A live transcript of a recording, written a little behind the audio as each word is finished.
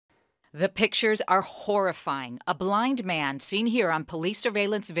The pictures are horrifying. A blind man seen here on police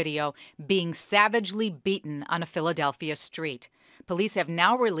surveillance video being savagely beaten on a Philadelphia street. Police have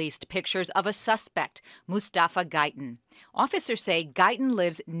now released pictures of a suspect, Mustafa Guyton. Officers say Guyton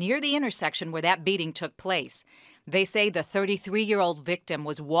lives near the intersection where that beating took place. They say the 33-year-old victim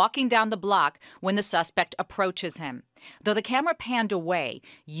was walking down the block when the suspect approaches him. Though the camera panned away,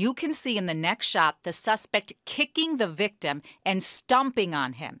 you can see in the next shot the suspect kicking the victim and stomping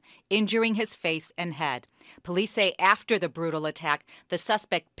on him, injuring his face and head. Police say after the brutal attack, the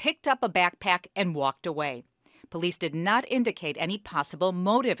suspect picked up a backpack and walked away. Police did not indicate any possible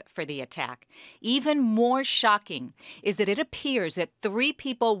motive for the attack. Even more shocking is that it appears that 3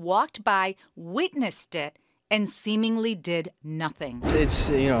 people walked by, witnessed it, and seemingly did nothing. It's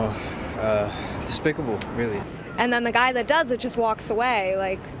despicable, really. And then the guy that does it just walks away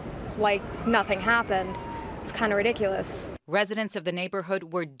like nothing happened. It's kind of ridiculous. Residents of the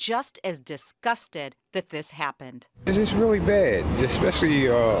neighborhood were just as disgusted that this happened. It's just really bad, especially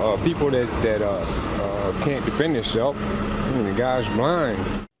people that can't defend themselves. I mean, the guy's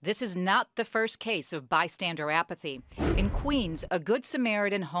blind. This is not the first case of bystander apathy. In Queens, a Good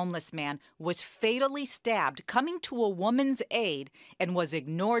Samaritan homeless man was fatally stabbed coming to a woman's aid and was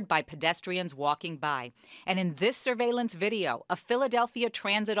ignored by pedestrians walking by. And in this surveillance video, a Philadelphia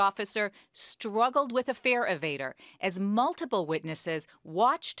transit officer struggled with a fare evader as multiple witnesses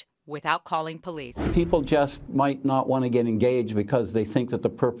watched without calling police. People just might not want to get engaged because they think that the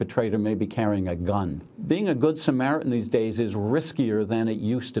perpetrator may be carrying a gun. Being a good Samaritan these days is riskier than it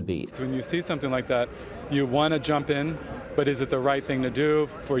used to be. So when you see something like that, you want to jump in, but is it the right thing to do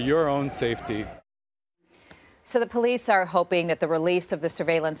for your own safety? So the police are hoping that the release of the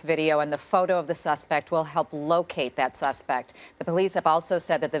surveillance video and the photo of the suspect will help locate that suspect. The police have also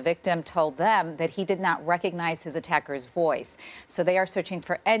said that the victim told them that he did not recognize his attacker's voice. So they are searching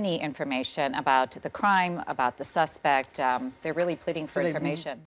for any information about the crime, about the suspect. They're really pleading for information.